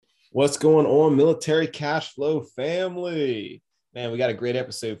What's going on, military cash flow family? Man, we got a great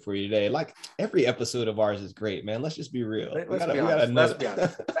episode for you today. Like every episode of ours is great, man. Let's just be real. We Let's got be we got honest. Let's another be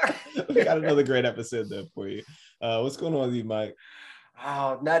honest. we got another great episode though for you. What's going on with you, Mike?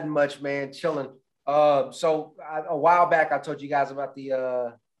 Oh, nothing much, man. Chilling. A while back, I told you guys about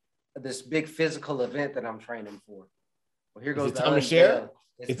the this big physical event that I'm training for. Well, here Is goes it the time to unveil. share?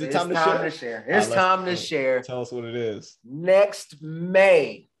 Is it time to share? It's time to share. Tell us what it is. Next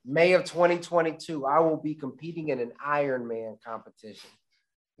May of 2022, I will be competing in an Ironman competition.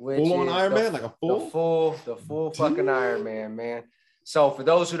 Full on Ironman, like a full? The full fucking Ironman, man. So for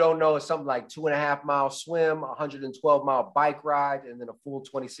those who don't know, it's something like 2.5-mile swim, 112-mile bike ride, and then a full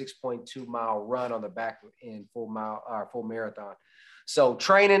 26.2-mile run on the back end, full marathon. So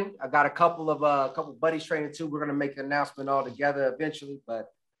training, I got a couple buddies training too. We're gonna make an announcement all together eventually, but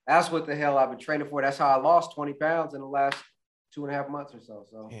that's what the hell I've been training for. That's how I lost 20 pounds in the last 2.5 months or so.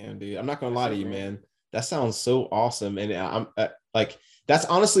 So damn, dude, I'm not gonna lie to you, man. That sounds so awesome, and I'm like, that's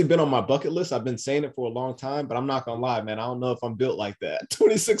honestly been on my bucket list. I've been saying it for a long time, but I'm not gonna lie, man. I don't know if I'm built like that.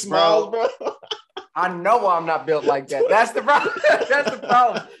 26 miles, bro. I know I'm not built like that. That's the problem. That's the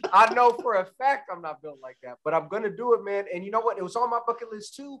problem. I know for a fact I'm not built like that, but I'm gonna do it, man. And you know what? It was on my bucket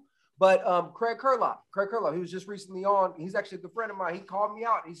list too. But Craig Curlop, he was just recently on. He's actually a good friend of mine. He called me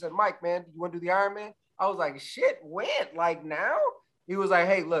out. He said, "Mike, man, you want to do the Ironman?" I was like, "Shit, when? Like now?" He was like,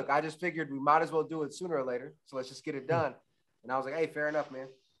 "Hey, look, I just figured we might as well do it sooner or later. So let's just get it done." And I was like, "Hey, fair enough, man.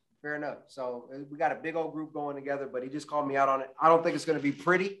 Fair enough." So we got a big old group going together, but he just called me out on it. I don't think it's going to be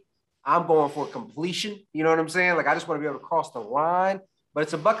pretty. I'm going for completion. You know what I'm saying? Like I just want to be able to cross the line. But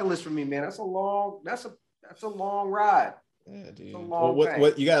it's a bucket list for me, man. That's a long ride. Yeah, dude. Well,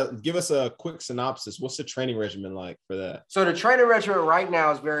 what you got? Give us a quick synopsis. What's the training regimen like for that? So the training regimen right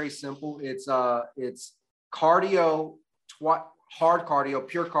now is very simple. It's cardio, hard cardio,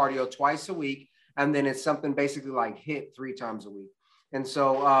 pure cardio twice a week, and then it's something basically like HIIT 3 times a week. And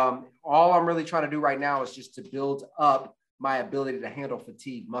so all I'm really trying to do right now is just to build up my ability to handle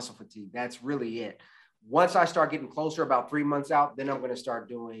fatigue, muscle fatigue. That's really it. Once I start getting closer, about 3 months out, then I'm going to start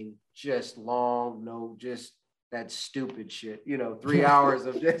doing just just that stupid shit, 3 hours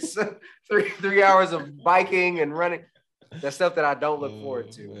of just three hours of biking and running. That's stuff that I don't look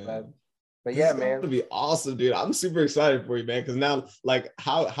forward to. But yeah, man, it's gonna be awesome, dude. I'm super excited for you, man. Because now, like,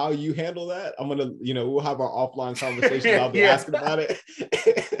 how you handle that, I'm gonna, we'll have our offline conversation. I'll be asking about it,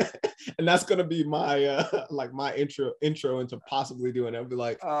 and that's gonna be my my intro into possibly doing it. I'll be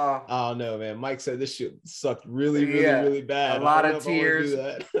like, oh no, man. Mike said this shit sucked really bad. A lot of tears.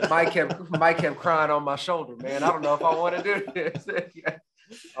 Mike kept crying on my shoulder, man. I don't know if I want to do this.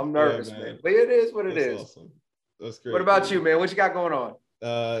 I'm nervous, man. But it is what it is. Awesome. That's great. What about you, man? What you got going on?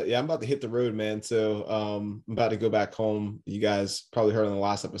 I'm about to hit the road, man. So I'm about to go back home. You guys probably heard on the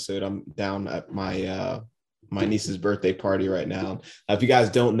last episode, I'm down at my my niece's birthday party right now. If you guys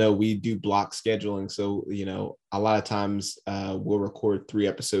don't know, we do block scheduling. So, a lot of times we'll record 3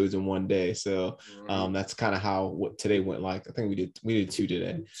 episodes in one day. So that's kind of how what today went like. I think we did 2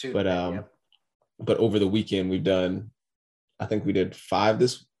 today. But over the weekend I think we did 5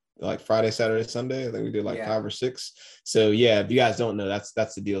 this like Friday, Saturday, Sunday. I think we did 5 or 6. So yeah, if you guys don't know, that's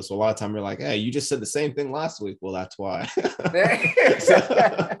the deal. So a lot of time you're like, hey, you just said the same thing last week. Well, that's why.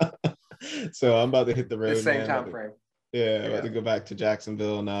 so I'm about to hit the road. The same time frame. I'm about to go back to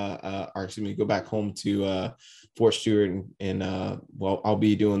Jacksonville and go back home to Fort Stewart and I'll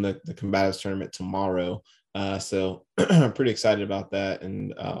be doing the combatives tournament tomorrow. So I'm pretty excited about that.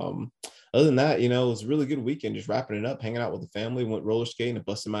 And other than that, it was a really good weekend, just wrapping it up, hanging out with the family, went roller skating and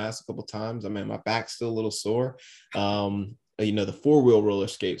busted my ass a couple times. I mean, my back's still a little sore. The 4-wheel roller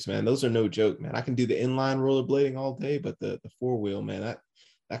skates, man, those are no joke, man. I can do the inline rollerblading all day, but the 4-wheel, man, that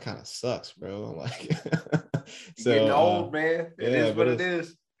kind of sucks, bro. Like, so getting old, man. It is what it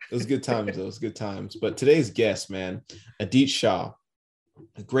is. It was good times, though. It was good times. But today's guest, man, Adit Shah,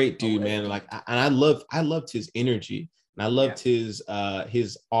 a great dude, man. Like, and I loved his energy. And I loved his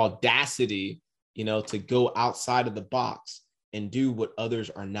audacity, to go outside of the box and do what others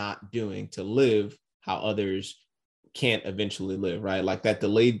are not doing, to live how others can't eventually live, right? Like that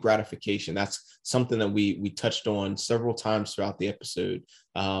delayed gratification. That's something that we touched on several times throughout the episode,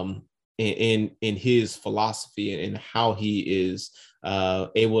 in his philosophy and how he is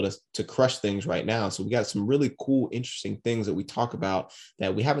able to crush things right now. So we got some really cool, interesting things that we talk about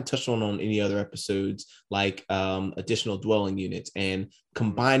that we haven't touched on any other episodes, like additional dwelling units and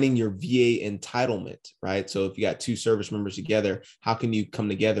combining your VA entitlement, right? So if you got 2 service members together, how can you come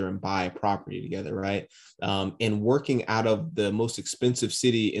together and buy a property together, right? And working out of the most expensive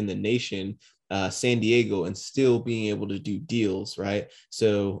city in the nation, San Diego and still being able to do deals, right?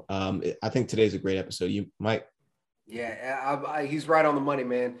 So I think today's a great episode. You might. Yeah, he's right on the money,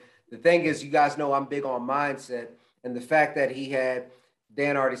 man. The thing is, you guys know I'm big on mindset, and the fact that he had,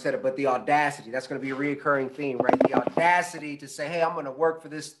 Dan already said it, but the audacity, that's going to be a reoccurring theme, right? The audacity to say, hey, I'm going to work for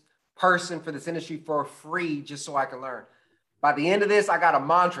this person, for this industry for free just so I can learn. By the end of this, I got a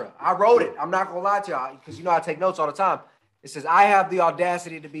mantra. I wrote it. I'm not going to lie to y'all because you know I take notes all the time. It says, I have the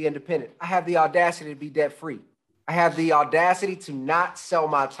audacity to be independent. I have the audacity to be debt free. I have the audacity to not sell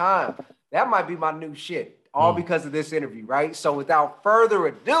my time. That might be my new shit, all because of this interview, right? So without further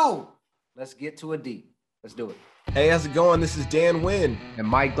ado, let's get to a D. Let's do it. Hey, how's it going? This is Dan Wynn. And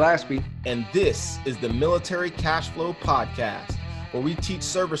Mike Glaspie. And this is the Military Cash Flow Podcast, where we teach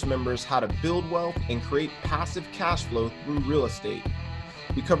service members how to build wealth and create passive cash flow through real estate.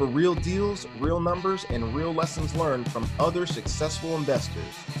 We cover real deals, real numbers, and real lessons learned from other successful investors.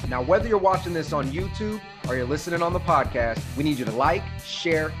 Now, whether you're watching this on YouTube or you're listening on the podcast, we need you to like,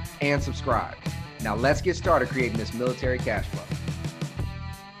 share, and subscribe. Now, let's get started creating this military cash flow.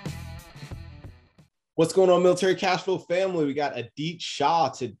 What's going on, Military Cash Flow family? We got Adit Shah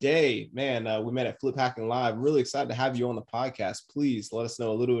today. Man, we met at Flip Hacking Live. Really excited to have you on the podcast. Please let us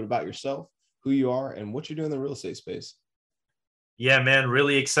know a little bit about yourself, who you are, and what you're doing in the real estate space. Yeah, man,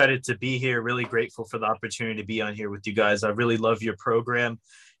 really excited to be here. Really grateful for the opportunity to be on here with you guys. I really love your program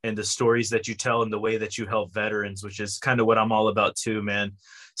and the stories that you tell and the way that you help veterans, which is kind of what I'm all about too, man.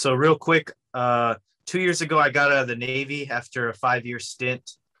 So real quick, 2 years ago, I got out of the Navy after a 5-year stint.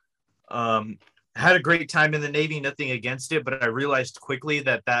 Had a great time in the Navy, nothing against it, but I realized quickly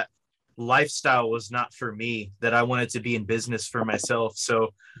that that lifestyle was not for me, that I wanted to be in business for myself.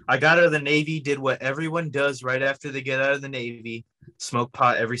 So I got out of the Navy, did what everyone does right after they get out of the Navy, smoke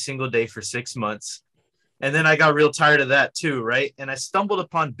pot every single day for 6 months. And then I got real tired of that too, right? And I stumbled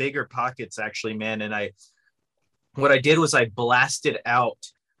upon Bigger Pockets, actually, man. And what I did was I blasted out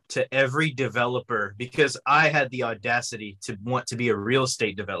to every developer because I had the audacity to want to be a real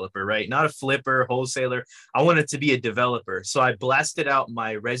estate developer, right? Not a flipper, wholesaler. I wanted to be a developer. So I blasted out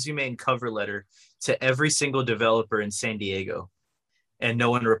my resume and cover letter to every single developer in San Diego, and no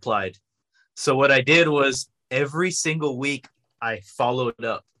one replied. So what I did was every single week I followed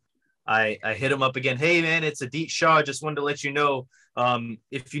up. I hit them up again. Hey man, it's Adit Shah. Just wanted to let you know,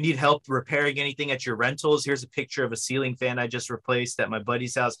 if you need help repairing anything at your rentals, here's a picture of a ceiling fan I just replaced at my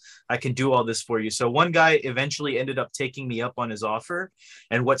buddy's house. I can do all this for you. So one guy eventually ended up taking me up on his offer.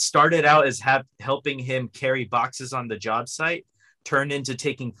 And what started out as helping him carry boxes on the job site turned into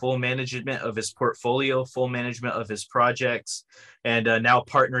taking full management of his portfolio, full management of his projects, and now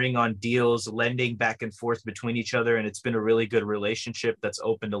partnering on deals, lending back and forth between each other. And it's been a really good relationship that's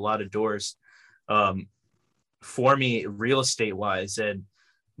opened a lot of doors for me real estate wise. And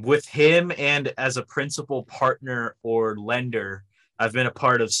with him and as a principal partner or lender, I've been a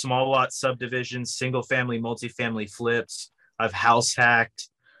part of small lot subdivisions, single family, multifamily flips. I've house hacked,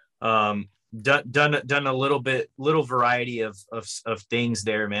 done a little variety of things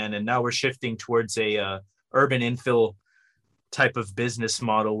there, man. And now we're shifting towards a urban infill type of business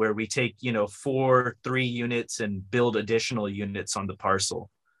model where we take 3 units and build additional units on the parcel.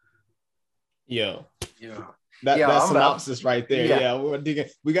 Yeah. That synopsis right there. Yeah, we're digging.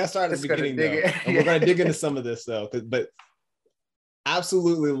 We got started at the beginning though, and we're gonna dig into some of this though. But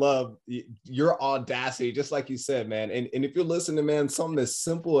absolutely love your audacity, just like you said, man. And if you're listening, man, something as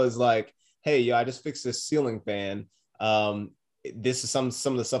simple as like, hey, yo, I just fixed this ceiling fan. This is some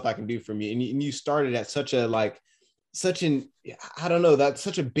of the stuff I can do for me. And you started at such a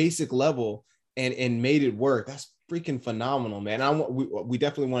basic level and made it work. That's freaking phenomenal, man. We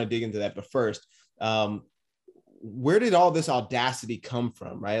definitely want to dig into that. But first, where did all this audacity come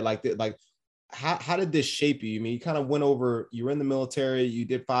from, right? How did this shape you? I mean, you kind of went over, you were in the military, you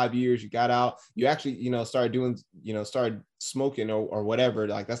did 5 years, you got out, you actually, started smoking or whatever.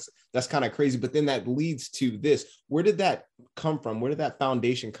 Like that's kind of crazy. But then that leads to this. Where did that come from? Where did that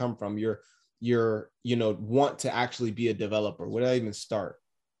foundation come from? Your want to actually be a developer? Where did that even start?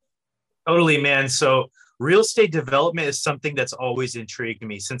 Totally, man. So real estate development is something that's always intrigued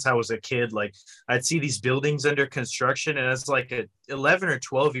me since I was a kid. Like I'd see these buildings under construction, and as like a 11 or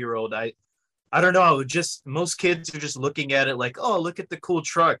 12-year-old, I don't know, most kids are just looking at it like, oh, look at the cool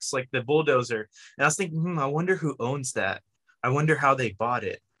trucks, like the bulldozer. And I was thinking, I wonder who owns that. I wonder how they bought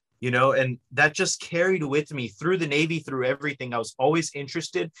it, and that just carried with me through the Navy, through everything. I was always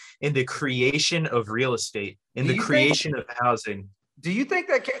interested in the creation of real estate, in the creation of housing. Do you think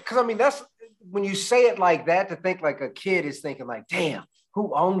that, because I mean, that's when you say it like that, to think like a kid is thinking like, damn,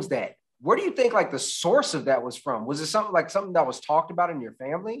 who owns that? Where do you think like the source of that was from? Was it something that was talked about in your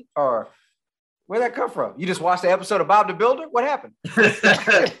family, or? Where'd that come from? You just watched the episode of Bob the Builder? What happened?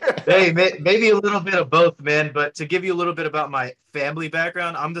 Hey, maybe a little bit of both, man. But to give you a little bit about my family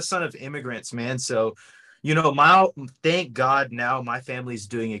background, I'm the son of immigrants, man. So, thank God now my family's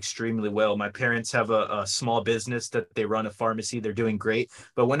doing extremely well. My parents have a small business that they run, a pharmacy. They're doing great.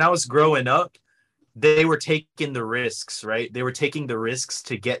 But when I was growing up, they were taking the risks, right? They were taking the risks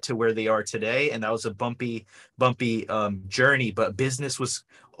to get to where they are today. And that was a bumpy journey, but business was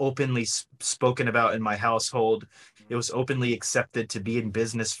openly spoken about in my household. It was openly accepted to be in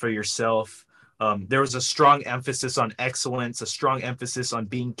business for yourself. There was a strong emphasis on excellence, a strong emphasis on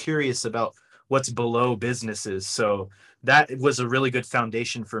being curious about what's below businesses. So that was a really good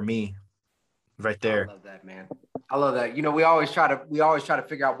foundation for me right there. I love that, man. I love that. We always try to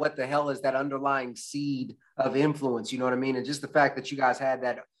figure out what the hell is that underlying seed of influence. You know what I mean? And just the fact that you guys had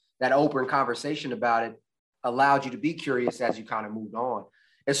that open conversation about it allowed you to be curious as you kind of moved on.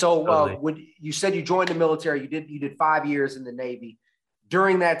 And so Totally. when you said you joined the military, you did 5 years in the Navy.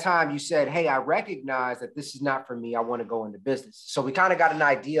 During that time, you said, hey, I recognize that this is not for me. I want to go into business. So we kind of got an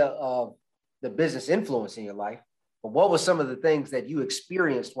idea of the business influence in your life. But what was some of the things that you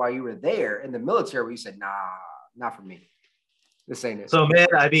experienced while you were there in the military where you said, nah, not for me. This ain't it. So, man,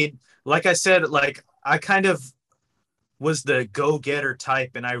 I mean, like I said, like I kind of was the go-getter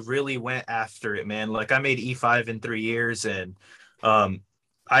type and I really went after it, man. Like I made E5 in 3 years and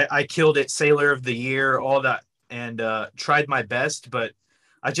I killed it, Sailor of the Year, all that, and tried my best, but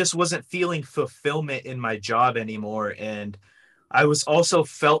I just wasn't feeling fulfillment in my job anymore. And I was also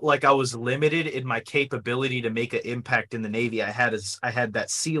felt like I was limited in my capability to make an impact in the Navy. I had that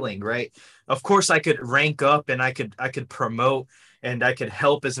ceiling, right? Of course, I could rank up and I could promote and I could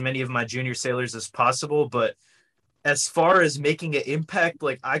help as many of my junior sailors as possible. But as far as making an impact,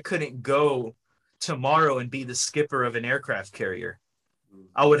 like I couldn't go tomorrow and be the skipper of an aircraft carrier.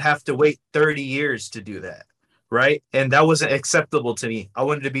 I would have to wait 30 years to do that, right? And that wasn't acceptable to me. I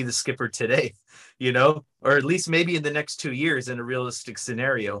wanted to be the skipper today, or at least maybe in the next 2 years in a realistic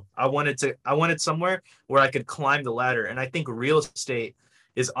scenario. I wanted somewhere where I could climb the ladder. And I think real estate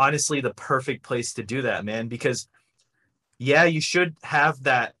is honestly the perfect place to do that, man, because yeah, you should have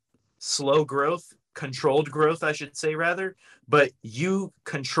that slow growth, controlled growth, I should say rather, but you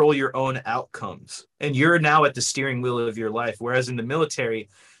control your own outcomes and you're now at the steering wheel of your life. Whereas in the military,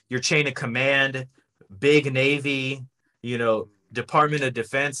 your chain of command, big Navy, Department of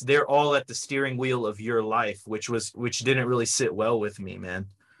Defense, they're all at the steering wheel of your life, which didn't really sit well with me, man.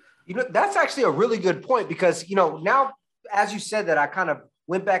 That's actually a really good point because, now, as you said that, I kind of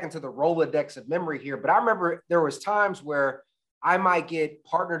went back into the Rolodex of memory here, but I remember there was times where I might get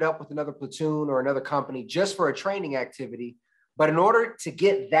partnered up with another platoon or another company just for a training activity. But in order to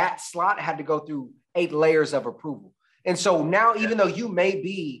get that slot, I had to go through 8 layers of approval. And so now, even though you may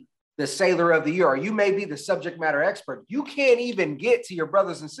be the Sailor of the Year, or you may be the subject matter expert, you can't even get to your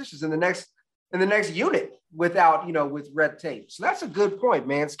brothers and sisters in the next unit without, with red tape. So that's a good point,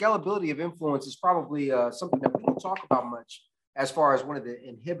 man. Scalability of influence is probably something that we don't talk about much as far as one of the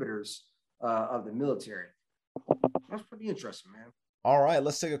inhibitors of the military. That's pretty interesting, man. All right,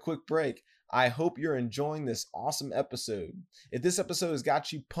 let's take a quick break. I hope you're enjoying this awesome episode. If this episode has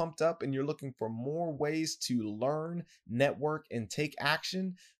got you pumped up and you're looking for more ways to learn, network, and take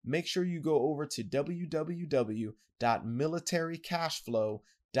action, make sure you go over to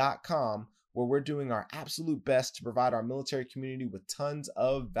www.militarycashflow.com, where we're doing our absolute best to provide our military community with tons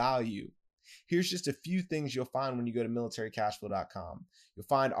of value. Here's just a few things you'll find when you go to militarycashflow.com. You'll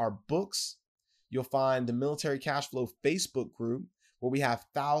find our books. You'll find the Military Cashflow Facebook group, where we have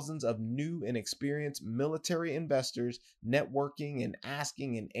thousands of new and experienced military investors networking and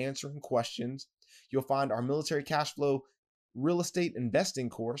asking and answering questions. You'll find our Military Cashflow real estate investing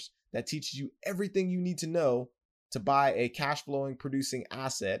course that teaches you everything you need to know to buy a cash flowing producing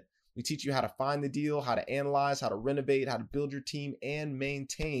asset. We teach you how to find the deal, how to analyze, how to renovate, how to build your team and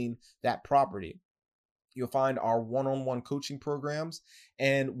maintain that property. You'll find our one-on-one coaching programs.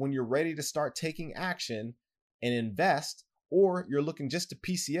 And when you're ready to start taking action and invest, or you're looking just to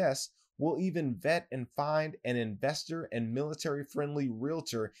PCS, we'll even vet and find an investor and military-friendly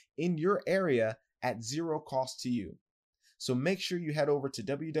realtor in your area at zero cost to you. So make sure you head over to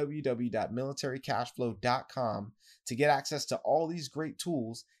www.militarycashflow.com to get access to all these great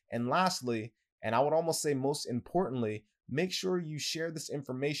tools. And lastly, and I would almost say most importantly, make sure you share this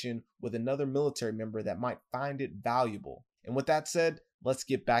information with another military member that might find it valuable. And with that said, let's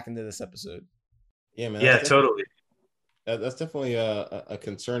get back into this episode. Yeah, man. Yeah, totally. That's definitely a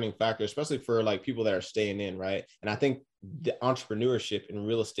concerning factor, especially for like people that are staying in, right? And I think the entrepreneurship in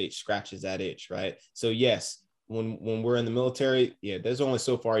real estate scratches that itch, right? So yes, when we're in the military, yeah, there's only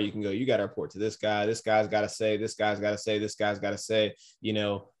so far you can go. You got to report to this guy. This guy's got to say, this guy's got to say, this guy's got to say, you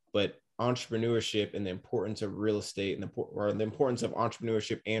know, but entrepreneurship and the importance of real estate and the importance of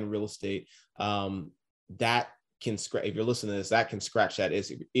entrepreneurship and real estate, that can scratch, if you're listening to this, that can scratch that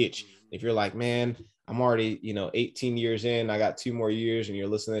itch. If you're like, man, I'm already, 18 years in, I got 2 more years, and you're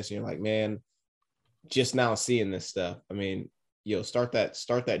listening to this and you're like, man, just now seeing this stuff. I mean, start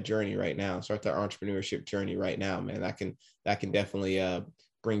that journey right now. Start that entrepreneurship journey right now, man. That can definitely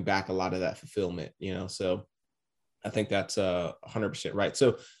bring back a lot of that fulfillment, So I think that's 100% right.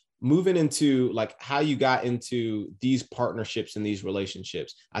 So moving into like how you got into these partnerships and these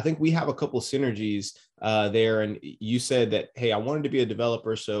relationships, I think we have a couple synergies there. And you said that, hey, I wanted to be a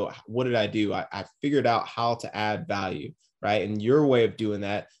developer. So what did I do? I figured out how to add value, right? And your way of doing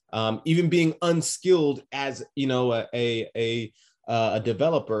that, even being unskilled as, a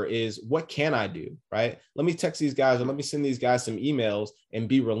developer, is what can I do, right? Let me text these guys, or let me send these guys some emails and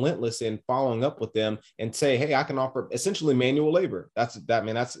be relentless in following up with them and say, hey, I can offer essentially manual labor. That's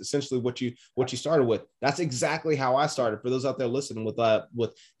essentially what you started with. That's exactly how I started. For those out there listening,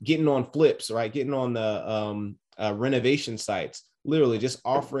 with getting on flips, right? Getting on the renovation sites, literally just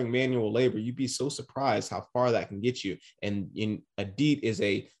offering manual labor. You'd be so surprised how far that can get you. And Adit is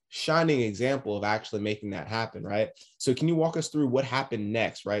a shining example of actually making that happen, right? So can you walk us through what happened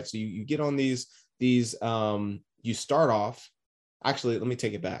next, right? So you get on these you start off. Actually, let me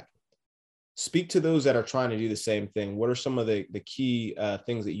take it back. Speak to those that are trying to do the same thing. What are some of the key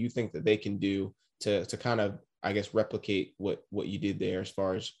things that you think that they can do to kind of, I guess, replicate what you did there, as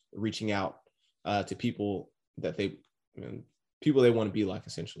far as reaching out to people that people they want to be like,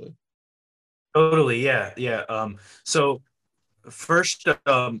 essentially? Totally. Yeah. So first,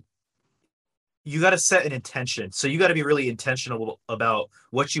 you got to set an intention. So you got to be really intentional about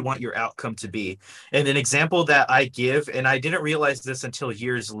what you want your outcome to be. And an example that I give, and I didn't realize this until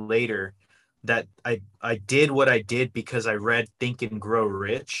years later, that I did what I did because I read Think and Grow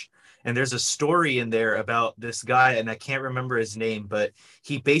Rich. And there's a story in there about this guy, and I can't remember his name, but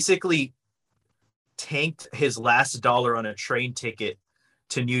he basically tanked his last dollar on a train ticket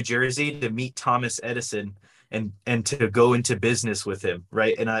to New Jersey to meet Thomas Edison and to go into business with him,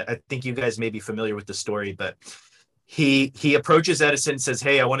 right? And I think you guys may be familiar with the story, but he approaches Edison and says,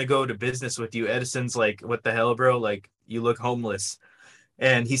 hey, I want to go to business with you. Edison's like, what the hell, bro? Like, you look homeless.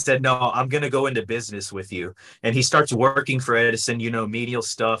 And he said, no, I'm going to go into business with you. And he starts working for Edison, menial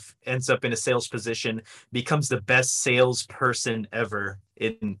stuff, ends up in a sales position, becomes the best salesperson ever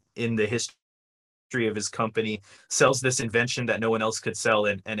in the history of his company, sells this invention that no one else could sell,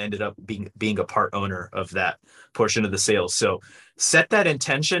 and ended up being a part owner of that portion of the sales. So set that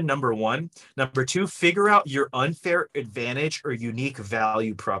intention, number one. Number two, figure out your unfair advantage or unique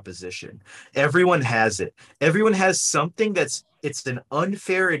value proposition. Everyone has it. Everyone has something it's an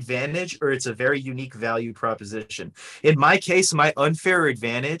unfair advantage or it's a very unique value proposition. In my case, my unfair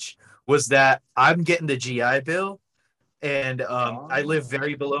advantage was that I'm getting the GI Bill, and I live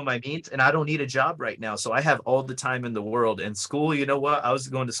very below my means, and I don't need a job right now. So I have all the time in the world. And school, you know what? I was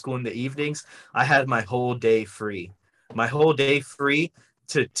going to school in the evenings. I had my whole day free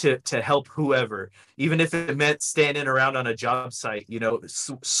to help whoever, even if it meant standing around on a job site,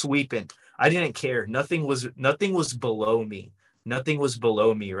 sweeping. I didn't care. Nothing was below me. Nothing was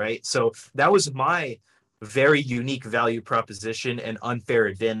below me, right? So that was my very unique value proposition and unfair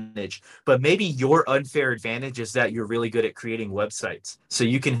advantage. But maybe your unfair advantage is that you're really good at creating websites. So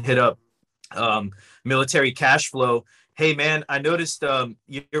you can hit up Military Cash Flow. Hey man, I noticed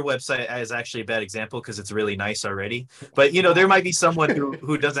your website is actually a bad example because it's really nice already. But there might be someone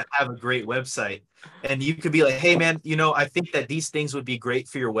who doesn't have a great website, and you could be like, hey man, I think that these things would be great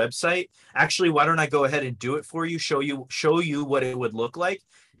for your website. Actually, why don't I go ahead and do it for you? Show you what it would look like,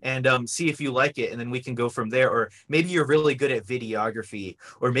 and see if you like it, and then we can go from there. Or maybe you're really good at videography,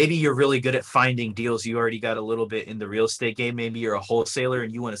 or maybe you're really good at finding deals. You already got a little bit in the real estate game. Maybe you're a wholesaler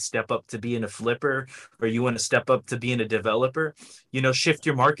and you want to step up to being a flipper, or you want to step up to being a developer. Shift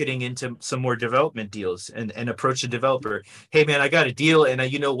your marketing into some more development deals and approach a developer. Hey man, I got a deal, and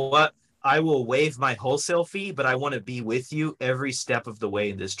you know what? I will waive my wholesale fee, but I want to be with you every step of the way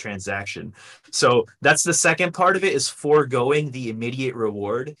in this transaction. So that's the second part of it, is foregoing the immediate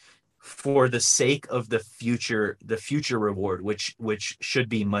reward for the sake of the future reward, which should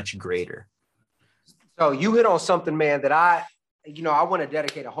be much greater. So you hit on something, man, that I want to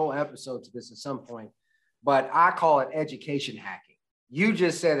dedicate a whole episode to this at some point, but I call it education hacking. You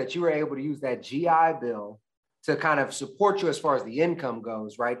just said that you were able to use that GI Bill to kind of support you as far as the income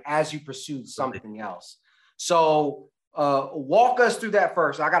goes, right? As you pursued something else. So Walk us through that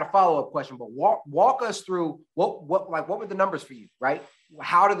first. I got a follow-up question, but walk us through what were the numbers for you, right?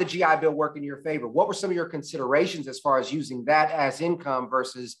 How did the GI Bill work in your favor? What were some of your considerations as far as using that as income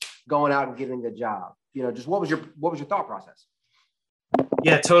versus going out and getting a job? You know, just what was your thought process?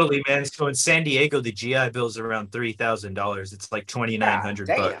 Yeah, totally, man. So in San Diego, the GI Bill is around $3,000. It's like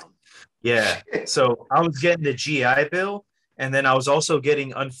 $2,900. Yeah. So I was getting the GI Bill, and then I was also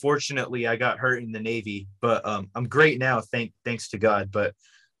getting, unfortunately, I got hurt in the Navy, but I'm great now, thanks to God. But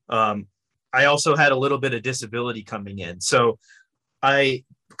I also had a little bit of disability coming in. So I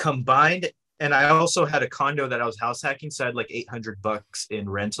combined, and I also had a condo that I was house hacking, so I had like $800 in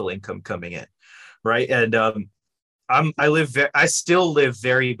rental income coming in, right? And I still live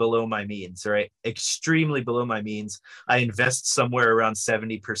very below my means, right? Extremely below my means. I invest somewhere around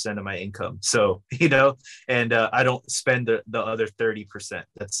 70% of my income. So, you know, and I don't spend the other 30%.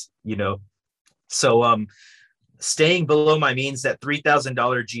 That's, you know, so staying below my means, that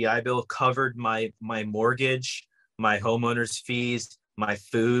 $3,000 GI Bill covered my mortgage, my homeowner's fees, my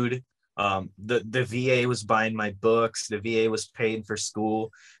food. The VA was buying my books. The VA was paying for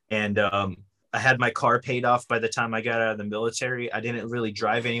school, and I had my car paid off by the time I got out of the military. I didn't really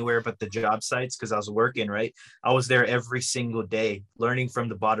drive anywhere but the job sites because I was working, right? I was there every single day, learning from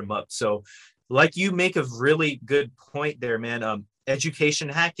the bottom up. So like, you make a really good point there, man. Education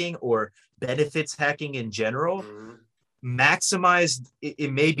hacking or benefits hacking in general, maximized,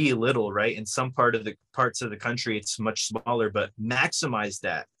 it may be little, right? In some parts of the country, it's much smaller, but maximize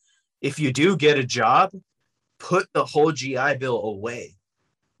that. If you do get a job, put the whole GI Bill away,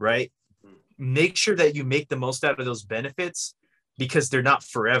 right? Make sure that you make the most out of those benefits, because they're not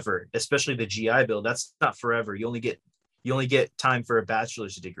forever, especially the GI Bill. That's not forever. You only get time for a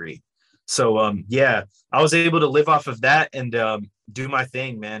bachelor's degree. So yeah, I was able to live off of that and do my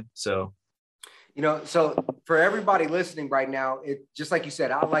thing, man. So, you know, so for everybody listening right now, it just like you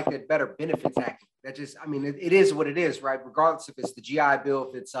said, I like it better, benefits hacking. That just, I mean, it is what it is, right? Regardless if it's the GI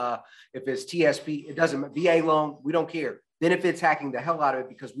Bill, if it's TSP, it doesn't, VA loan, we don't care. Benefits hacking the hell out of it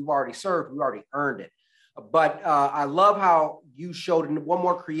because we've already served, we already earned it. But I love how you showed one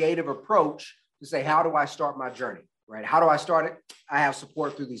more creative approach to say, how do I start my journey, right? How do I start it? I have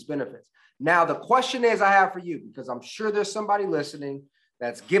support through these benefits. Now, the question is I have for you, because I'm sure there's somebody listening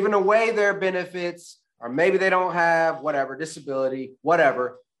that's giving away their benefits, or maybe they don't have whatever, disability,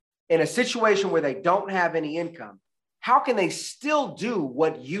 whatever, in a situation where they don't have any income. How can they still do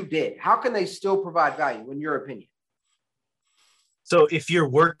what you did? How can they still provide value, in your opinion? So if you're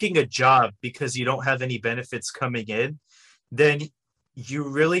working a job because you don't have any benefits coming in, then you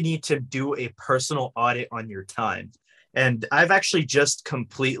really need to do a personal audit on your time. And I've actually just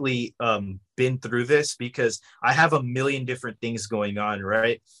completely been through this because I have a million different things going on,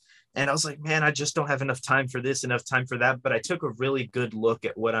 right? And I was like, man, I just don't have enough time for this, enough time for that. But I took a really good look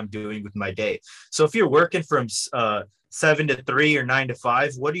at what I'm doing with my day. So if you're working from 7 to 3 or 9 to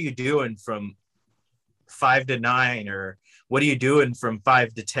 5, what are you doing from 5 to 9, or what are you doing from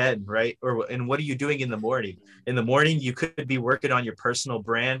 5 to 10, right? And what are you doing in the morning? In the morning, you could be working on your personal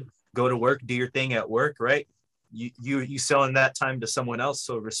brand, go to work, do your thing at work, right? You selling that time to someone else,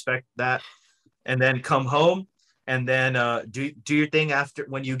 so respect that. And then come home and then do your thing after,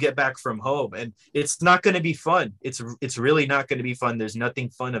 when you get back from home. And it's not going to be fun. It's really not going to be fun. There's nothing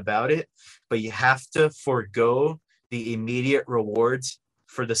fun about it, but you have to forego the immediate rewards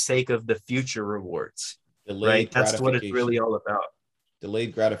for the sake of the future rewards. Right, that's what it's really all about.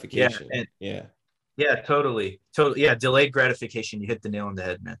 Delayed gratification. Yeah, totally. Yeah, delayed gratification. You hit the nail on the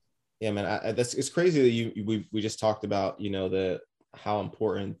head, man. Yeah, man. It's crazy that we just talked about, you know, how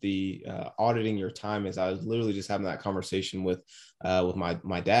important the auditing your time is. I was literally just having that conversation with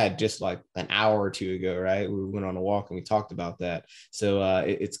my dad just like an hour or two ago, right? We went on a walk and we talked about that. So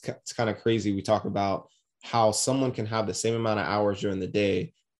it's kind of crazy. We talk about how someone can have the same amount of hours during the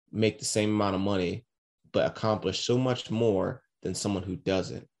day, make the same amount of money, but accomplish so much more than someone who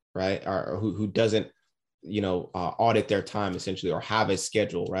doesn't, right? Or who doesn't, you know, audit their time essentially, or have a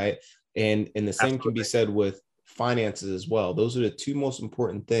schedule, right? And the same can be said with finances as well. Those are the two most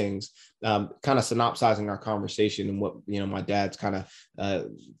important things. Kind of synopsizing our conversation and what, you know, my dad's kind of,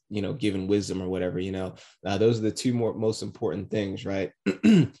 you know, giving wisdom or whatever, you know, those are the two most important things, right?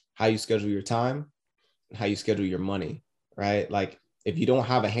 How you schedule your time and how you schedule your money, right? Like if you don't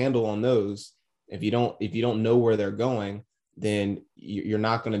have a handle on those, if you don't know where they're going, then you're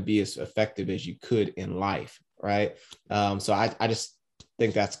not going to be as effective as you could in life, right? So I just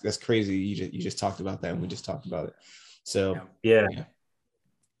think that's crazy. You just talked about that, and we just talked about it. So yeah.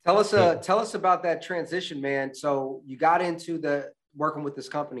 Tell us about that transition, man. So you got into the working with this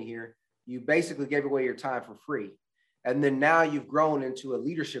company here. You basically gave away your time for free. And then now you've grown into a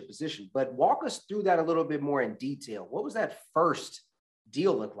leadership position. But walk us through that a little bit more in detail. What was that first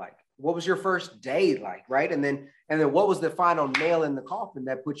deal look like? What was your first day like, right? And then what was the final nail in the coffin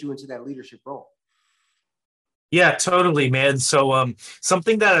that put you into that leadership role? Yeah, totally, man. So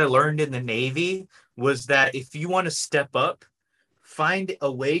something that I learned in the Navy was that if you want to step up, find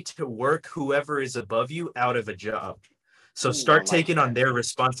a way to work whoever is above you out of a job. So start taking on their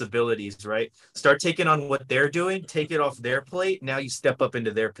responsibilities, right? Start taking on what they're doing, take it off their plate. Now you step up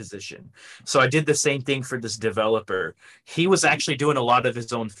into their position. So I did the same thing for this developer. He was actually doing a lot of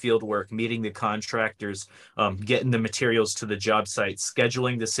his own field work, meeting the contractors, getting the materials to the job site,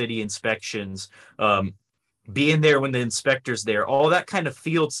 scheduling the city inspections, being there when the inspector's there, all that kind of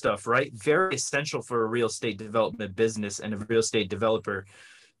field stuff, right? Very essential for a real estate development business and a real estate developer.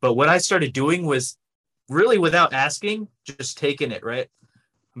 But what I started doing was really without asking, just taking it, right?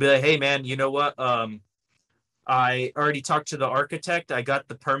 Be like, hey man, you know what? I already talked to the architect. I got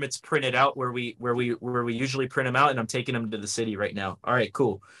the permits printed out where we usually print them out, and I'm taking them to the city right now. All right,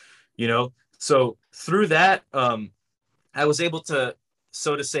 cool. You know, so through that, I was able to,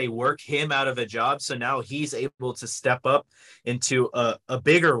 so to say, work him out of a job. So now he's able to step up into a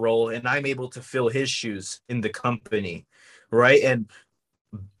bigger role, and I'm able to fill his shoes in the company, right? And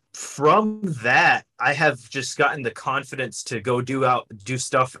from that, I have just gotten the confidence to go do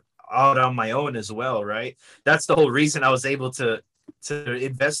stuff out on my own as well, right? That's the whole reason I was able to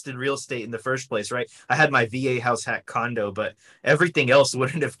invest in real estate in the first place, right? I had my VA house hack condo, but everything else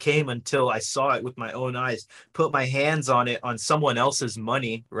wouldn't have came until I saw it with my own eyes, put my hands on it, on someone else's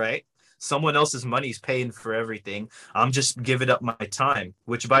money, right? Someone else's money's paying for everything. I'm just giving up my time,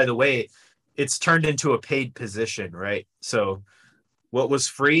 which, by the way, it's turned into a paid position, right? So what was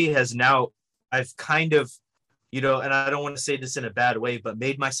free has now, I've kind of, and I don't want to say this in a bad way, but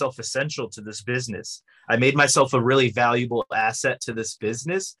made myself essential to this business. I made myself a really valuable asset to this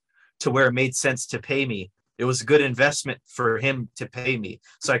business to where it made sense to pay me. It was a good investment for him to pay me.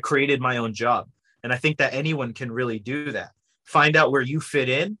 So I created my own job. And I think that anyone can really do that. Find out where you fit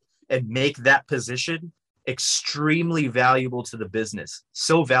in and make that position extremely valuable to the business.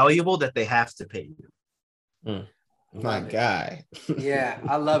 So valuable that they have to pay you. My guy. Yeah,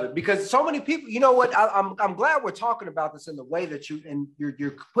 I love it, because so many people, you know what, I'm glad we're talking about this in the way that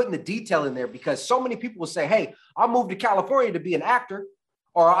you're putting the detail in there, because so many people will say, hey, I'll move to California to be an actor,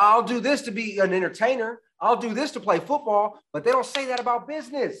 or I'll do this to be an entertainer, I'll do this to play football, but they don't say that about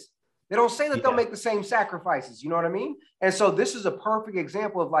business. They don't say that they'll make the same sacrifices. You know what I mean? And so this is a perfect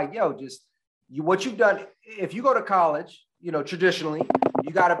example of like, yo, what you've done. If you go to college, traditionally,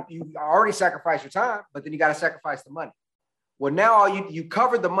 you already sacrifice your time, but then you got to sacrifice the money. Well, now you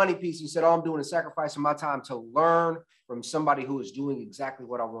covered the money piece. You said, I'm doing a sacrifice of my time to learn from somebody who is doing exactly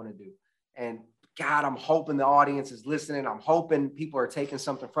what I want to do. And God, I'm hoping the audience is listening. I'm hoping people are taking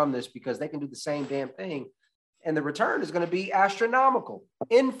something from this, because they can do the same damn thing. And the return is going to be astronomical,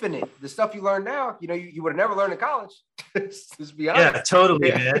 infinite. The stuff you learn now, you would have never learned in college. Just be honest. Yeah,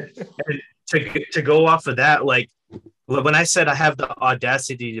 totally, man. And to go off of that, like, when I said I have the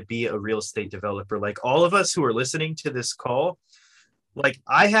audacity to be a real estate developer, like all of us who are listening to this call, like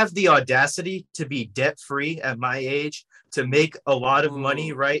I have the audacity to be debt free at my age, to make a lot of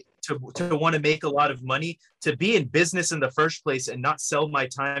money, right? To want to make a lot of money, to be in business in the first place and not sell my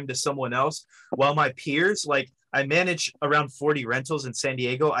time to someone else, while my peers, like I manage around 40 rentals in San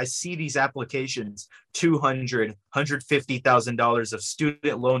Diego. I see these applications, $200,000, $150,000 of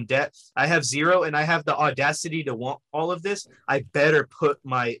student loan debt. I have zero, and I have the audacity to want all of this. I better put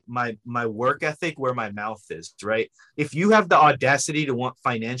my work ethic where my mouth is, right? If you have the audacity to want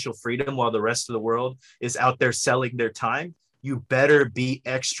financial freedom while the rest of the world is out there selling their time, you better be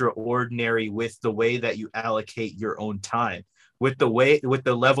extraordinary with the way that you allocate your own time, with the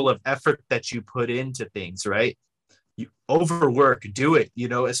level of effort that you put into things, right? You overwork, do it,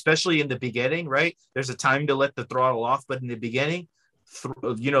 especially in the beginning, right? There's a time to let the throttle off, but in the beginning,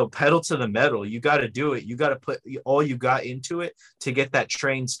 pedal to the metal. You got to do it. You got to put all you got into it to get that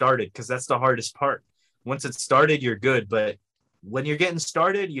train started, because that's the hardest part. Once it's started, you're good. But when you're getting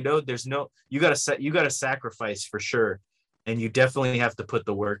started, you got to sacrifice for sure. And you definitely have to put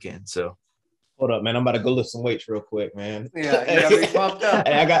the work in. So hold up, man. I'm about to go lift some weights real quick, man. Yeah, you gotta be pumped up.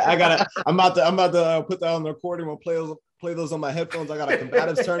 Hey, I'm about to put that on the recording. We'll play those on my headphones. I got a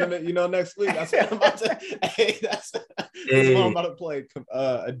combatives tournament, next week. That's what I'm about to. That's what I'm about to play.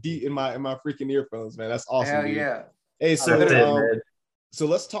 A D in my freaking earphones, man. That's awesome. Hell dude. Yeah. Hey, so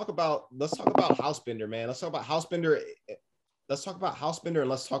let's talk about Housebender, man. Let's talk about Housebender. Let's talk about Housebender, and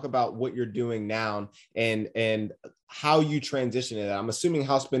let's talk about what you're doing now and how you transition it. I'm assuming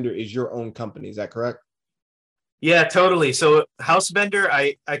Housebender is your own company. Is that correct? Yeah, totally. So Housebender,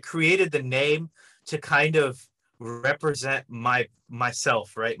 I created the name to kind of represent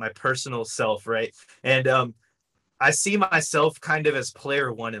myself, right? My personal self, right? And I see myself kind of as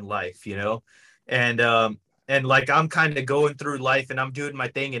player one in life, you know? And like I'm kind of going through life and I'm doing my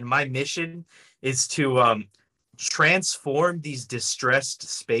thing, and my mission is to transform these distressed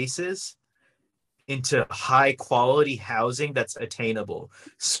spaces into high quality housing that's attainable,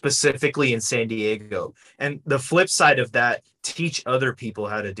 specifically in San Diego. And the flip side of that, teach other people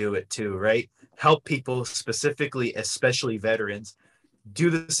how to do it too, right? Help people, specifically, especially veterans, do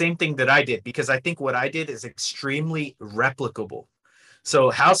the same thing that I did, because I think what I did is extremely replicable.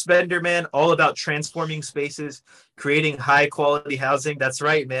 So Housebender, man, all about transforming spaces, creating high quality housing. That's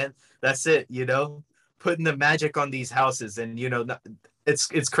right, man. That's it, you know, putting the magic on these houses. And you know,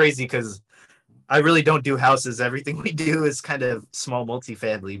 it's crazy because I really don't do houses. Everything we do is kind of small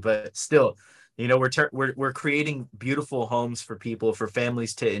multifamily, but still, you know, we're creating beautiful homes for people, for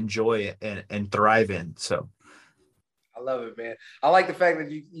families to enjoy and thrive in. So I love it, man. I like the fact that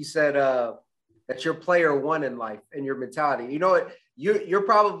you said that you're player one in life and your mentality. You know what? You're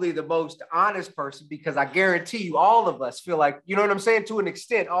probably the most honest person, because I guarantee you, all of us feel like, you know what I'm saying? To an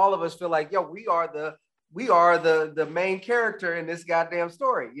extent, all of us feel like, yo, we are the main character in this goddamn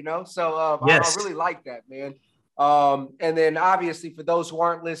story, you know? So I yes, really like that, man. And then obviously, for those who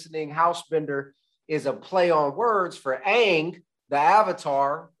aren't listening, Housebender is a play on words for Aang, the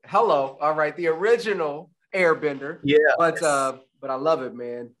Avatar. Hello, all right, the original Airbender. yeah, But I love it,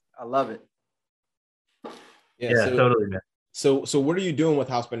 man. I love it. Yeah. yeah, totally, man. So what are you doing with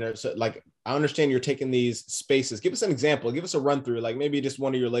Housebender? So like, I understand you're taking these spaces. Give us an example. Give us a run through, like maybe just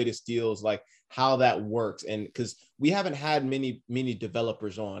one of your latest deals, like how that works. And because we haven't had many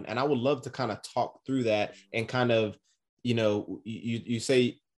developers on, and I would love to kind of talk through that and kind of, you know, you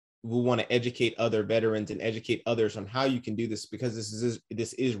say we want to educate other veterans and educate others on how you can do this, because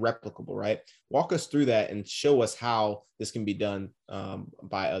this is replicable, right? Walk us through that and show us how this can be done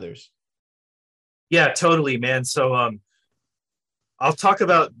by others. Yeah, totally, man. So I'll talk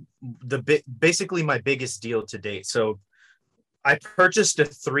about basically my biggest deal to date. So I purchased a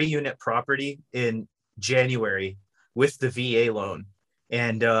 3-unit property in January with the VA loan,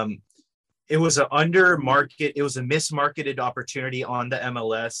 and it was an under market, it was a mismarketed opportunity on the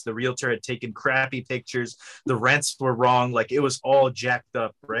MLS. The realtor had taken crappy pictures, the rents were wrong, like it was all jacked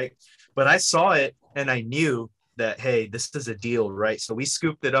up, right? But I saw it and I knew that, hey, this is a deal, right? So we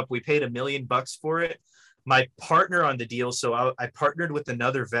scooped it up. We paid $1 million for it. My partner on the deal, so I partnered with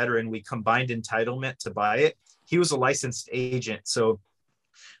another veteran. We combined entitlement to buy it. He was a licensed agent, so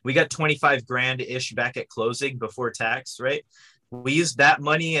we got 25 grand ish back at closing before tax, right? We used that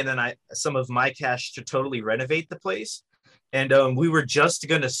money and then some of my cash to totally renovate the place. And we were just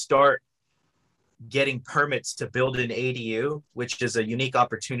going to start getting permits to build an ADU, which is a unique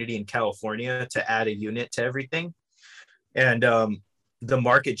opportunity in California to add a unit to everything. And the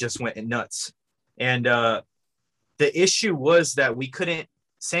market just went nuts. And the issue was that we couldn't,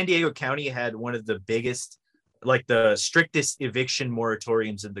 San Diego County had one of the biggest, like the strictest eviction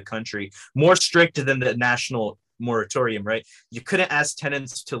moratoriums in the country, more strict than the national moratorium, right? You couldn't ask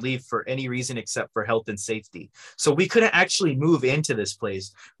tenants to leave for any reason except for health and safety. So we couldn't actually move into this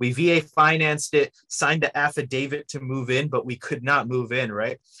place. We VA financed it, signed the affidavit to move in, but we could not move in,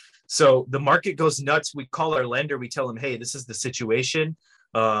 right? So the market goes nuts. We call our lender, we tell them, hey, this is the situation.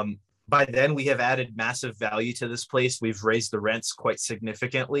 By then, we have added massive value to this place. We've raised the rents quite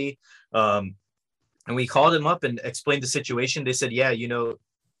significantly. And we called them up and explained the situation. They said, yeah, you know,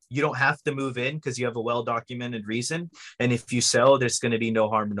 you don't have to move in because you have a well-documented reason. And if you sell, there's going to be no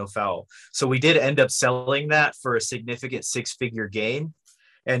harm, no foul. So we did end up selling that for a significant 6-figure gain.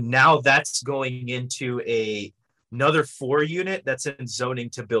 And now that's going into another 4-unit that's in zoning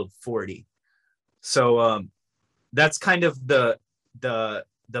to build 40. So that's kind of the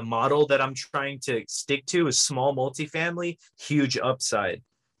model that I'm trying to stick to, is small multifamily, huge upside,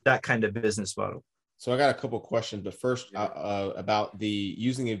 that kind of business model. So I got a couple of questions, but first about the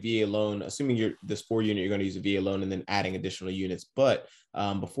using a VA loan, assuming you're this 4-unit, you're going to use a VA loan and then adding additional units. But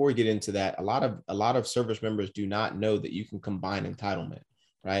before we get into that, a lot of service members do not know that you can combine entitlement,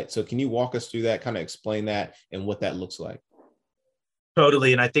 right? So can you walk us through that, kind of explain that and what that looks like?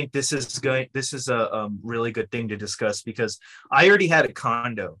 Totally. And I think this is a really good thing to discuss, because I already had a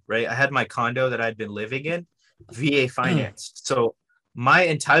condo, right? I had my condo that I'd been living in, VA financed. So my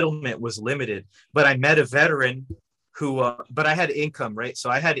entitlement was limited, but I met a veteran who, but I had income, right? So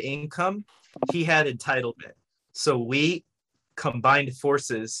I had income, he had entitlement. So we combined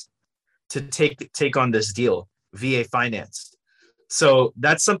forces to take on this deal, VA financed. So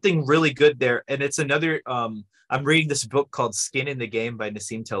that's something really good there. And it's another, I'm reading this book called Skin in the Game by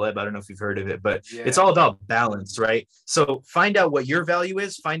Nassim Taleb. I don't know if you've heard of it, but it's all about balance, right? So find out what your value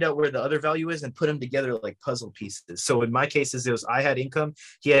is, find out where the other value is, and put them together like puzzle pieces. So in my cases, it was I had income,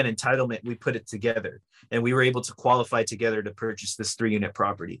 he had entitlement, we put it together, and we were able to qualify together to purchase this 3-unit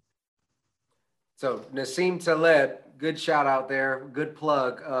property. So Nassim Taleb, good shout out there, good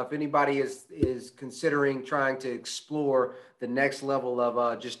plug. If anybody is considering trying to explore the next level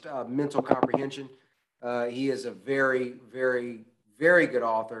of just mental comprehension, he is a very, very, very good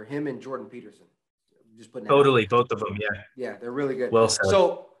author. Him and Jordan Peterson. Just putting totally, both of them, yeah. Yeah, they're really good. Well said.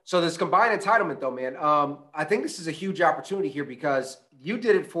 So this combined entitlement though, man, I think this is a huge opportunity here because you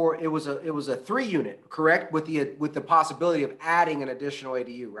did it for it was a 3-unit, correct? With the possibility of adding an additional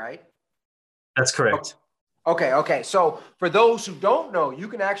ADU, right? That's correct. Okay. So for those who don't know, you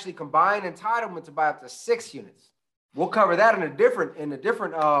can actually combine entitlement to buy up to 6 units. We'll cover that in a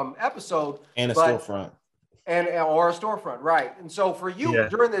different episode. And a storefront. Or a storefront, right? And so for you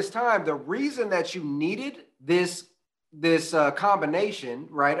during this time, the reason that you needed this combination,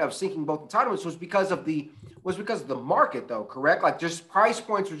 right, of seeking both entitlements was because of the market, though, correct? Like just price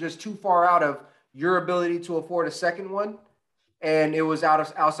points were just too far out of your ability to afford a second one. And it was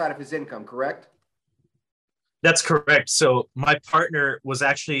outside of his income, correct? That's correct. So my partner was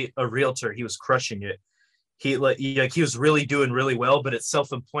actually a realtor. He was crushing it. He was really doing really well, but it's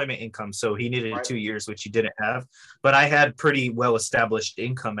self-employment income. So he needed 2 years, which he didn't have. But I had pretty well-established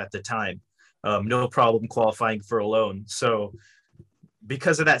income at the time. No problem qualifying for a loan. So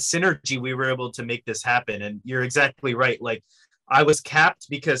because of that synergy, we were able to make this happen. And you're exactly right. Like I was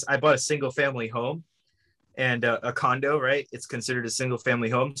capped because I bought a single family home. And a condo, right? It's considered a single family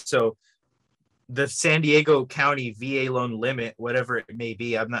home. So the San Diego County VA loan limit, whatever it may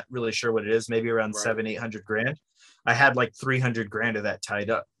be, I'm not really sure what it is, maybe around $700-800 grand. I had like 300 grand of that tied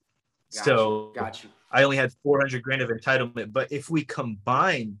up. Got you. I only had 400 grand of entitlement. But if we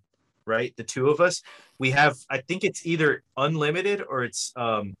combine, right, the two of us, we have, I think it's either unlimited or it's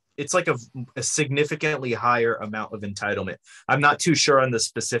like a significantly higher amount of entitlement. I'm not too sure on the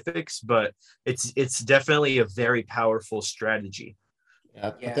specifics, but it's definitely a very powerful strategy.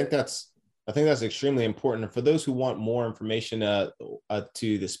 Yeah, I think that's extremely important. And for those who want more information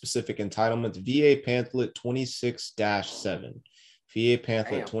to the specific entitlements, VA pamphlet 26-7. VA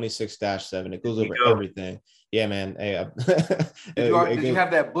pamphlet 26-7. It goes over everything. Yeah, man. Hey, did you have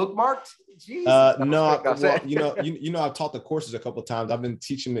that bookmarked? No, well, I've taught the courses a couple of times. I've been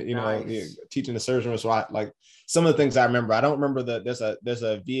teaching, teaching the surgeon. So I like some of the things I remember. I don't remember there's a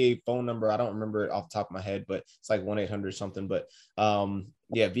VA phone number. I don't remember it off the top of my head, but it's like 1-800 something. But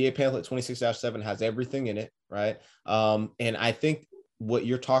VA pamphlet 26-7 has everything in it, right? And I think what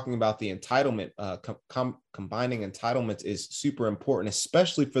you're talking about, the entitlement, combining entitlements is super important,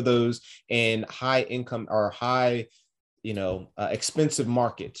 especially for those in high income or high, expensive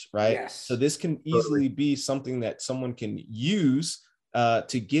markets, right? Yes. So this can easily be something that someone can use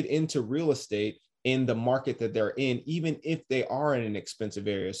to get into real estate in the market that they're in, even if they are in an expensive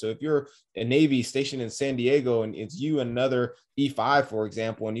area. So if you're a Navy stationed in San Diego and it's you and another E5, for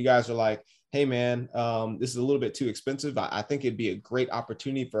example, and you guys are like, hey man, this is a little bit too expensive. I think it'd be a great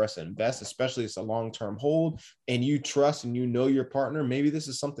opportunity for us to invest, especially it's a long-term hold and you trust and your partner. Maybe this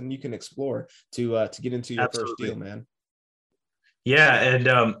is something you can explore to get into your first deal, man. Yeah.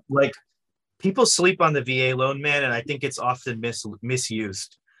 And like people sleep on the VA loan, man. And I think it's often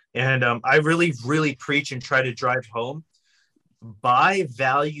misused. And I really, really preach and try to drive home, buy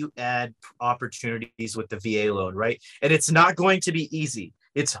value add opportunities with the VA loan, right? And it's not going to be easy.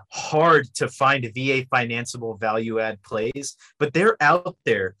 It's hard to find VA financeable value add plays, but they're out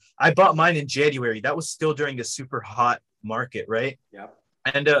there. I bought mine in January. That was still during a super hot market, right? Yeah.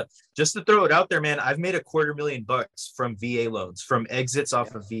 And just to throw it out there, man, I've made $250,000 from VA loans, from exits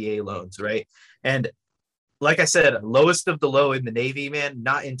off of VA loans, right? And like I said, lowest of the low in the Navy, man,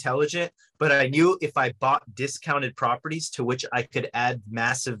 not intelligent, but I knew if I bought discounted properties to which I could add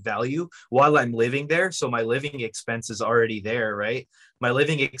massive value while I'm living there. So my living expense is already there, right? My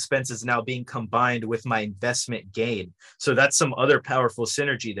living expense is now being combined with my investment gain. So that's some other powerful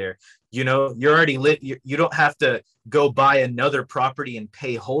synergy there. You're already you don't have to go buy another property and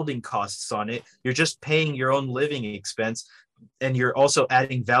pay holding costs on it. You're just paying your own living expense and you're also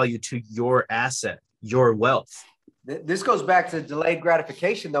adding value to your asset, your wealth. This goes back to delayed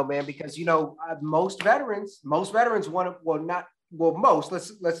gratification though, man, because most veterans want to,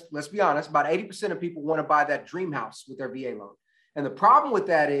 let's be honest, about 80% of people want to buy that dream house with their VA loan. And the problem with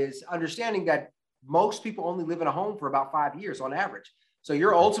that is understanding that most people only live in a home for about 5 years on average. So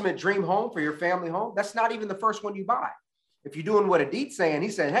your ultimate dream home for your family home, that's not even the first one you buy. If you're doing what Adit's saying,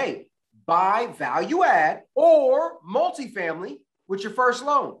 he's saying, hey, buy value add or multifamily with your first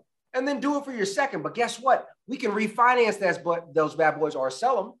loan, and then do it for your second. But guess what? We can refinance those bad boys or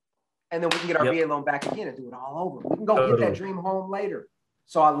sell them, and then we can get our VA loan back again and do it all over. We can go get that dream home later.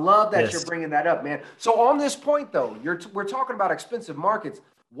 So I love that you're bringing that up, man. So on this point, though, we're talking about expensive markets.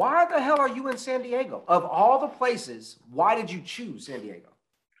 Why the hell are you in San Diego? Of all the places, why did you choose San Diego?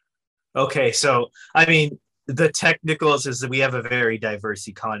 Okay, so I mean, the technicals is that we have a very diverse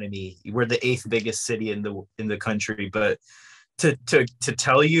economy. We're the 8th biggest city in the country, but to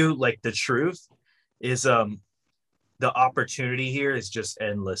tell you like the truth is the opportunity here is just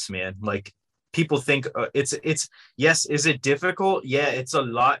endless, man. Like people think it's yes, is it difficult? Yeah, it's a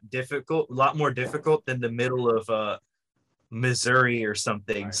lot more difficult than the middle of Missouri or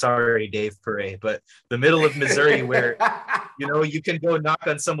something. Right. Sorry, Dave Pere, but the middle of Missouri where you can go knock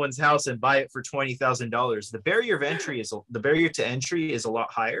on someone's house and buy it for $20,000. The barrier to entry is a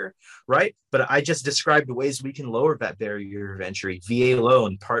lot higher, right? But I just described ways we can lower that barrier of entry. VA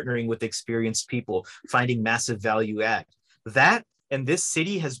loan, partnering with experienced people, finding massive value add. That and this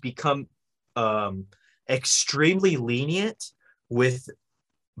city has become extremely lenient with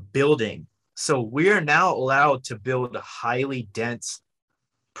building. So we are now allowed to build highly dense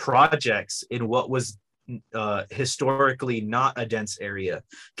projects in what was historically not a dense area.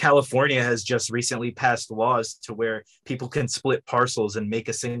 California has just recently passed laws to where people can split parcels and make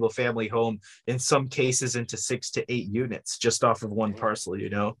a single family home, in some cases into 6 to 8 units just off of one parcel,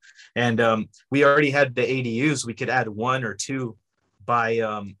 And we already had the ADUs. We could add 1 or 2 by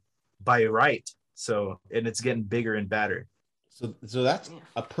right. So, and it's getting bigger and badder. So that's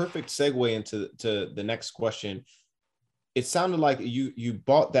a perfect segue into the next question. It sounded like you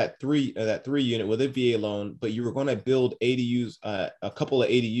bought that three unit with a VA loan, but you were going to build ADUs, a couple of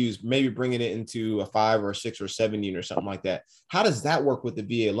ADUs, maybe bringing it into a 5 or 6 or 7 unit or something like that. How does that work with the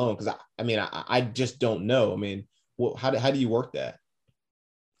VA loan? Because I just don't know. I mean, how do you work that?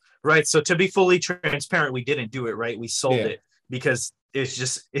 Right. So to be fully transparent, we didn't do it. Right. We sold it because it's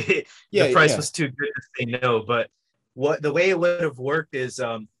just the price was too good to say no. But the way it would have worked is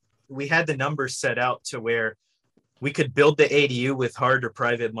we had the numbers set out to where we could build the ADU with hard or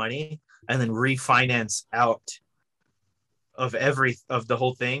private money and then refinance out of the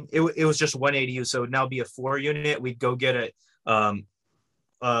whole thing. It was just one ADU. So it would now be a 4 unit. We'd go get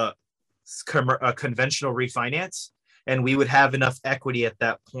a conventional refinance, and we would have enough equity at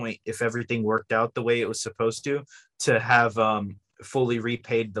that point, if everything worked out the way it was supposed to have fully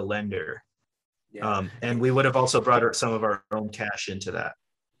repaid the lender. Yeah. And we would have also brought some of our own cash into that.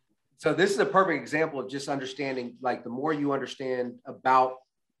 So this is a perfect example of just understanding, like the more you understand about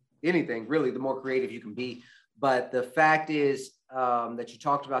anything, really, the more creative you can be. But the fact is that you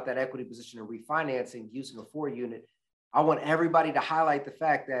talked about that equity position and refinancing using a 4 unit. I want everybody to highlight the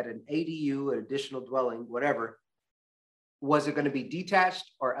fact that an ADU, an additional dwelling, whatever, was it going to be detached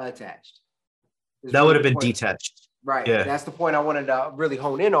or attached? That would have been detached. Right. Yeah. That's the point I wanted to really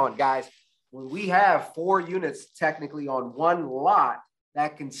hone in on, guys. When we have 4 units technically on one lot,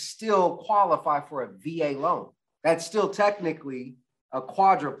 that can still qualify for a VA loan. That's still technically a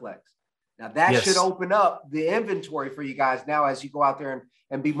quadruplex. Now that should open up the inventory for you guys now as you go out there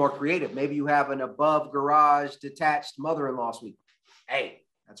and be more creative. Maybe you have an above garage detached mother-in-law suite. Hey,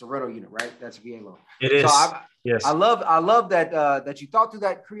 that's a rental unit, right? That's a VA loan. It is. So I love that that you thought through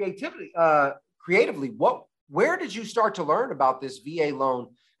that creatively. Where did you start to learn about this VA loan?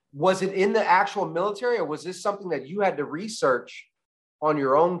 Was it in the actual military, or was this something that you had to research on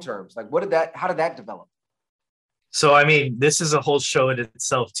your own terms? Like, how did that develop? So, I mean, this is a whole show in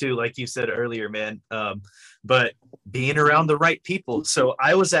itself too, like you said earlier, man. But being around the right people. So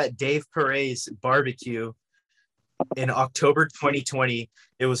I was at Dave Pere's barbecue in October 2020.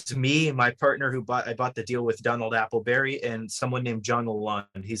 It was me and my partner I bought the deal with, Donald Appleberry, and someone named John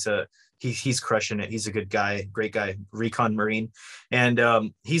Lalonde. He's crushing it. He's a good guy, great guy, recon Marine.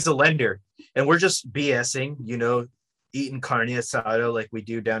 And he's a lender. And we're just BSing, eating carne asada like we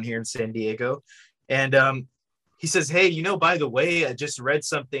do down here in San Diego. And he says, hey, by the way, I just read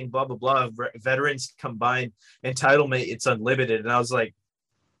something, blah, blah, blah, veterans combined entitlement, it's unlimited. And I was like,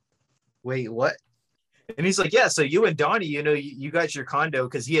 wait, what? And he's like, yeah, so you and Donnie, you got your condo,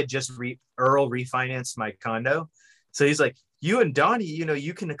 because he had just Earl refinanced my condo. So he's like, you and Donnie,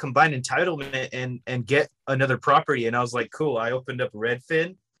 you can combine entitlement and get another property. And I was like, cool. I opened up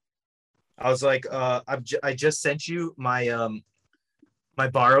Redfin. I was like, I just sent you my my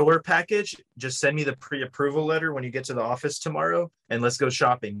borrower package. Just send me the pre-approval letter when you get to the office tomorrow, and let's go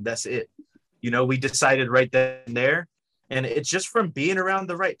shopping. That's it. We decided right then and there. And it's just from being around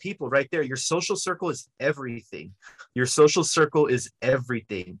the right people right there. Your social circle is everything. Your social circle is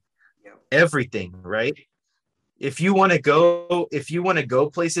everything. Everything, right? If you want to go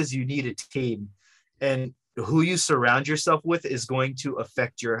places, you need a team. And who you surround yourself with is going to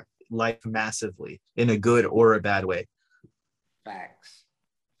affect your life massively in a good or a bad way.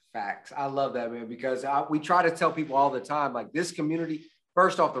 Facts. I love that, man, because we try to tell people all the time, like, this community,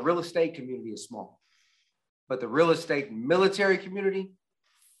 first off, the real estate community is small, but the real estate military community,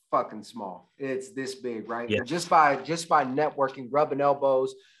 fucking small. It's this big, right? Yeah. And just by networking, rubbing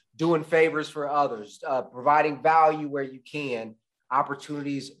elbows, doing favors for others, providing value where you can,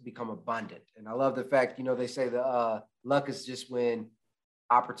 opportunities become abundant. And I love the fact, you know, they say the luck is just when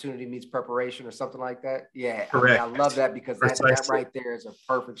opportunity meets preparation or something like that. Yeah, correct. I love that, because that right there is a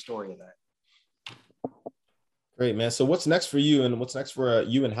perfect story of that. Great, man. So what's next for you, and what's next for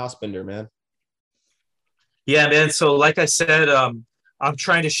you and Housebender, man? Yeah, man. So like I said, I'm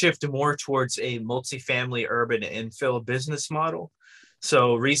trying to shift more towards a multifamily urban infill business model.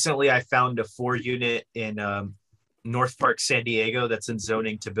 So recently I found a 4-unit in North Park, San Diego, that's in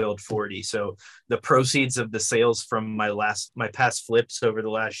zoning to build 40. So the proceeds of the sales from my past flips over the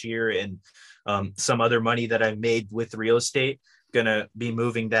last year, and some other money that I made with real estate, gonna be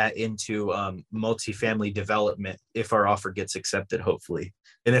moving that into multifamily development if our offer gets accepted, hopefully.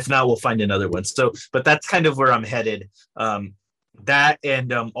 And if not, we'll find another one. So, but that's kind of where I'm headed. That,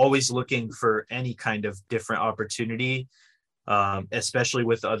 and always looking for any kind of different opportunity, especially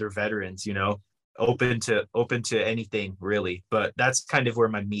with other veterans, you know, open to anything really. But that's kind of where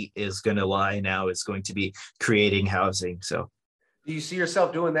my meat is going to lie now, is going to be creating housing. So do you see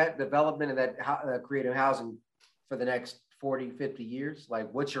yourself doing that development and that creative housing for the next 40, 50 years?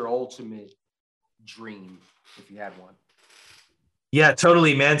 Like, what's your ultimate dream, if you had one? Yeah,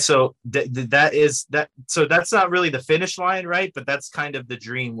 totally, man. So so that's not really the finish line, right? But that's kind of the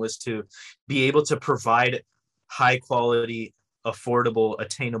dream, was to be able to provide high quality, affordable,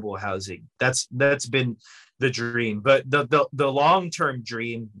 attainable housing. That's been the dream. But the long-term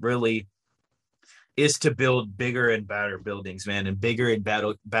dream really is to build bigger and better buildings, man, and bigger and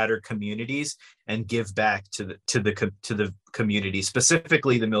better communities, and give back to the community,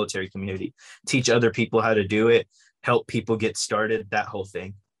 specifically the military community. Teach other people how to do it, help people get started, that whole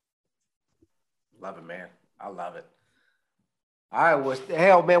thing. Love it, man. I love it. All right, well,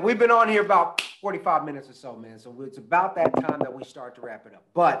 hell, man, we've been on here about 45 minutes or so, man. So it's about that time that we start to wrap it up.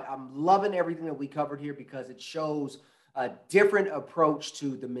 But I'm loving everything that we covered here, because it shows a different approach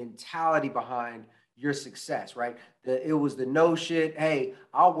to the mentality behind your success, right? It was the no shit, hey,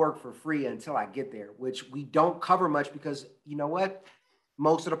 I'll work for free until I get there, which we don't cover much, because you know what?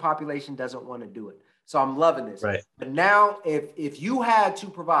 Most of the population doesn't want to do it. So I'm loving this. Right. But now, if you had to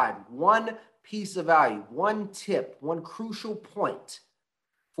provide one piece of value, one tip, one crucial point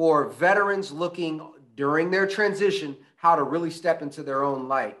for veterans looking during their transition, how to really step into their own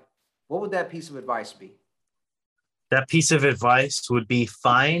light, what would that piece of advice be? That piece of advice would be,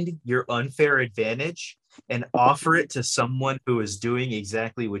 find your unfair advantage and offer it to someone who is doing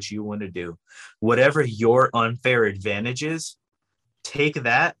exactly what you want to do. Whatever your unfair advantage is, take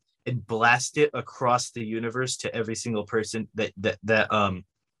that and blast it across the universe to every single person that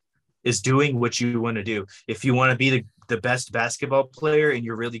is doing what you want to do. If you want to be the best basketball player and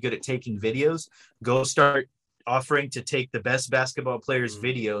you're really good at taking videos, go start offering to take the best basketball player's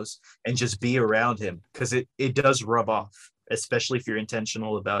videos and just be around him, because it does rub off, especially if you're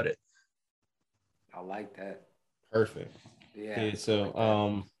intentional about it. I like that. Perfect. Yeah.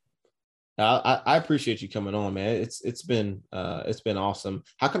 So I appreciate you coming on, man. It's been awesome.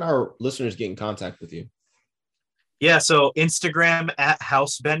 How can our listeners get in contact with you? Yeah, so Instagram at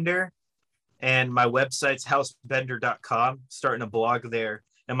Housebender, and my website's housebender.com. Starting a blog there,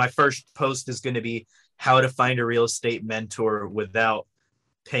 and my first post is going to be how to find a real estate mentor without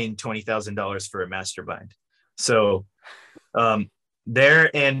paying $20,000 for a mastermind. So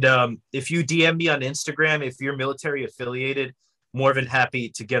there, and if you DM me on Instagram, if you're military affiliated, more than happy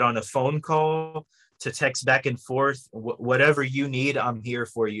to get on a phone call, to text back and forth, whatever you need, I'm here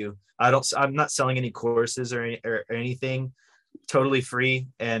for you. I'm not selling any courses or anything, totally free.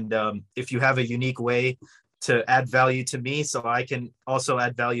 And if you have a unique way to add value to me, so I can also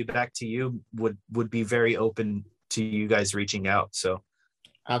add value back to you, would be very open to you guys reaching out. So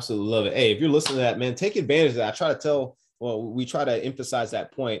absolutely love it. Hey, if you're listening to that, man, take advantage of that. We try to emphasize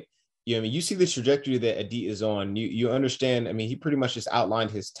that point. You know, I mean, you see the trajectory that Adit is on. You understand. I mean, he pretty much just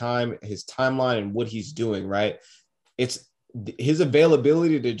outlined his timeline and what he's doing, right? It's his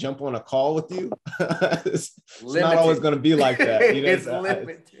availability to jump on a call with you, it's not always going to be like that. You know, it's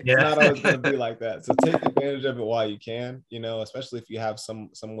not always going to be like that. So take advantage of it while you can, you know, especially if you have some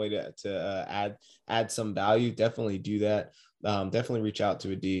way to add some value. Definitely do that. Definitely reach out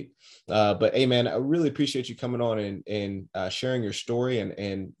to Adit. But hey, man, I really appreciate you coming on and sharing your story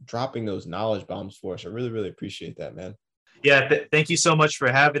and dropping those knowledge bombs for us. I really, really appreciate that, man. Yeah. Thank you so much for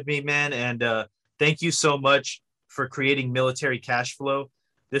having me, man. And thank you so much for creating Military Cash Flow.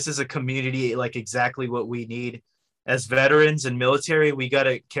 This is a community like exactly what we need. As veterans and military, we got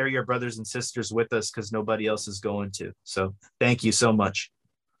to carry our brothers and sisters with us because nobody else is going to. So thank you so much.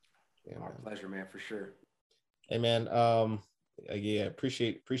 Yeah, our pleasure, man, for sure. Hey, man. Yeah,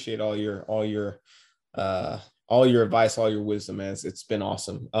 appreciate all your advice, all your wisdom, man. It's been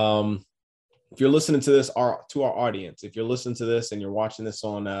awesome. If you're listening to this, to our audience, if you're listening to this and you're watching this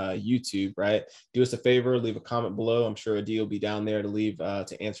on YouTube, right, do us a favor, leave a comment below. I'm sure Adit will be down there to leave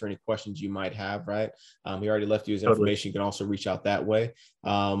to answer any questions you might have, right? He already left you his information. You can also reach out that way.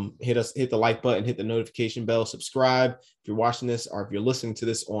 Hit the like button, hit the notification bell, subscribe. If you're watching this or if you're listening to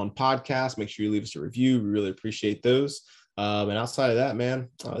this on podcast, make sure you leave us a review. We really appreciate those. And outside of that, man,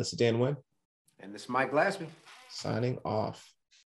 this is Dan Wynn. And this is Mike Glassby. Signing off.